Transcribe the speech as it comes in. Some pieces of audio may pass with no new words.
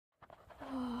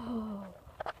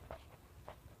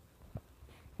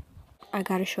I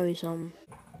gotta show you something.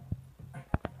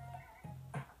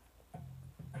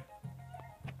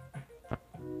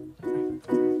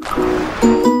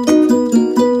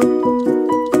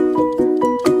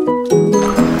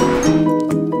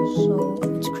 So,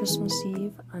 it's Christmas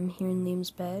Eve. I'm here in Liam's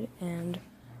bed, and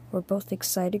we're both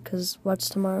excited because what's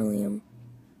tomorrow, Liam?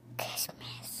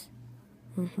 Christmas.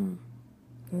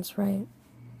 That's right.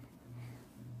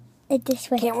 This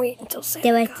way. Can't wait until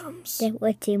Santa comes.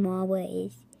 What tomorrow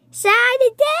is?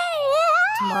 Saturday!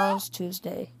 Tomorrow's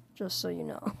Tuesday, just so you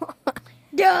know.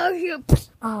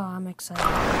 Oh, I'm excited.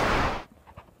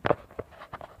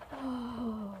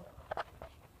 Oh.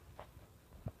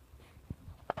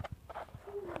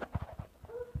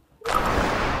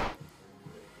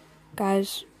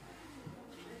 Guys,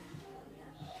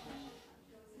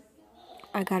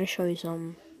 I gotta show you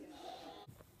something.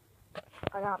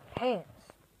 I got pants,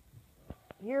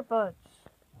 earbuds,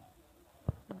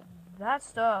 that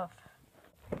stuff.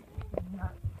 I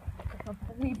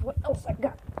can't believe what else I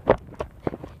got.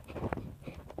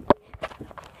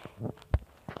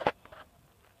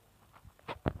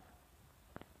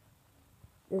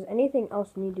 Does anything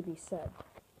else need to be said?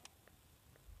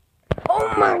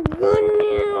 Oh my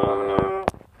goodness!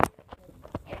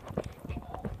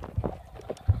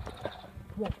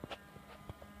 What?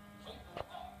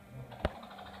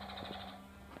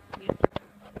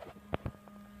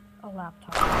 A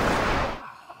laptop.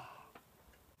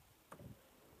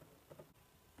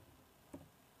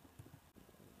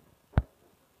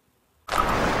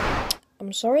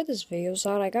 I'm sorry this video's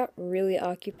out. I got really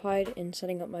occupied in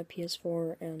setting up my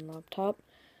PS4 and laptop.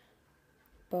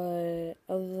 But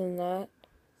other than that,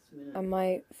 I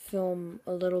might film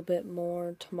a little bit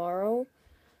more tomorrow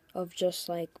of just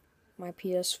like my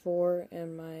PS4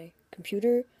 and my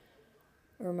computer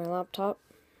or my laptop.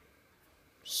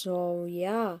 So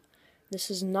yeah,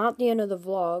 this is not the end of the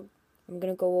vlog. I'm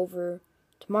gonna go over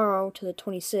tomorrow to the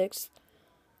 26th,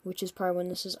 which is probably when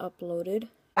this is uploaded.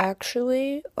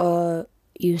 Actually,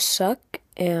 you suck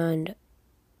and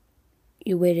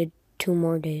you waited 2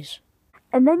 more days.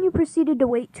 And then you proceeded to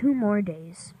wait 2 more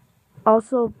days.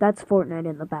 Also, that's Fortnite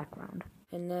in the background.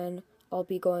 And then I'll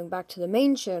be going back to the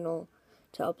main channel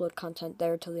to upload content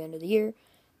there till the end of the year,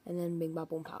 and then bing bop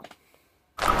boom pow.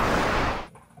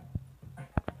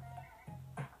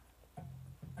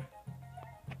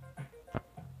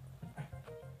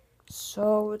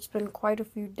 So it's been quite a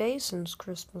few days since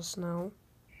Christmas now.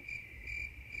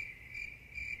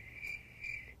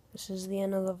 This is the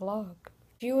end of the vlog.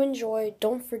 If you enjoyed,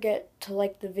 don't forget to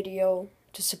like the video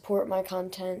to support my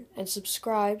content and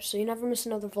subscribe so you never miss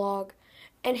another vlog.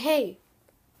 And hey,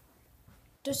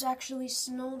 there's actually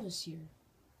snow this year.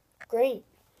 Great.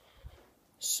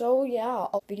 So yeah,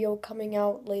 a video coming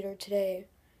out later today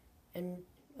and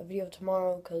a video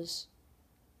tomorrow because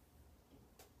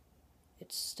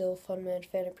it's still FunMed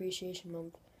Fan Appreciation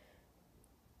Month.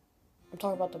 I'm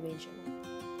talking about the main channel.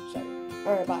 Sorry.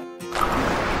 Alright,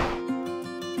 bye.